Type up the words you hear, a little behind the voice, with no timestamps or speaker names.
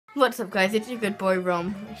What's up guys, it's your good boy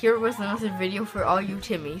Rome, here with another video for all you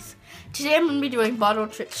Timmies. Today I'm going to be doing bottle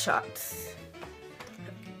trick shots.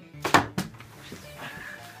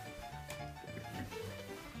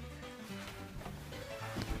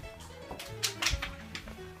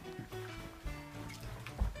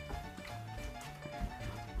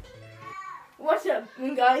 What's up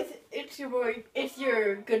guys, it's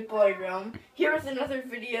your good boy Rome, here with another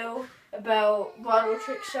video about bottle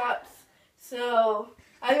trick shots. So,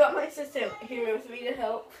 I got my assistant here with me to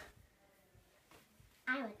help.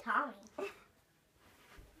 I'm a Tommy.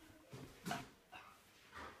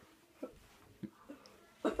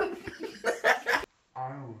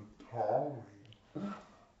 I'm Tommy.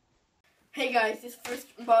 Hey guys, this first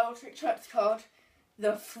bottle trick shot's called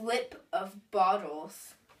the flip of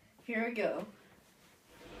bottles. Here we go.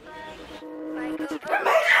 We made it!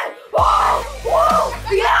 Whoa!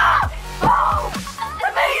 Whoa! Yeah! Oh! We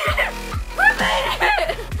made it! We made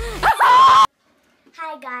it!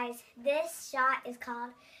 Hi guys, this shot is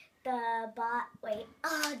called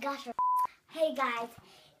Hey guys,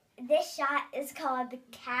 this shot is called the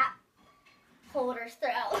cap holder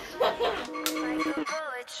throw. Like a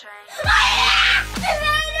bullet train.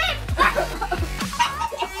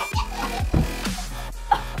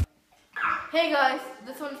 Hey guys,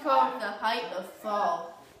 this one's called the height of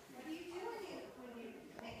fall.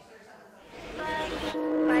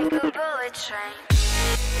 Like a bullet train.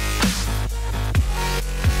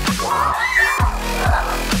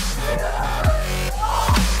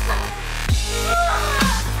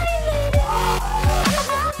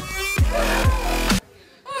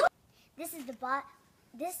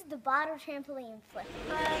 This is the bottle trampoline flip.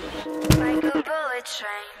 Like a bullet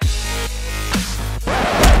train.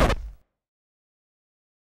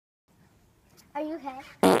 Are you okay?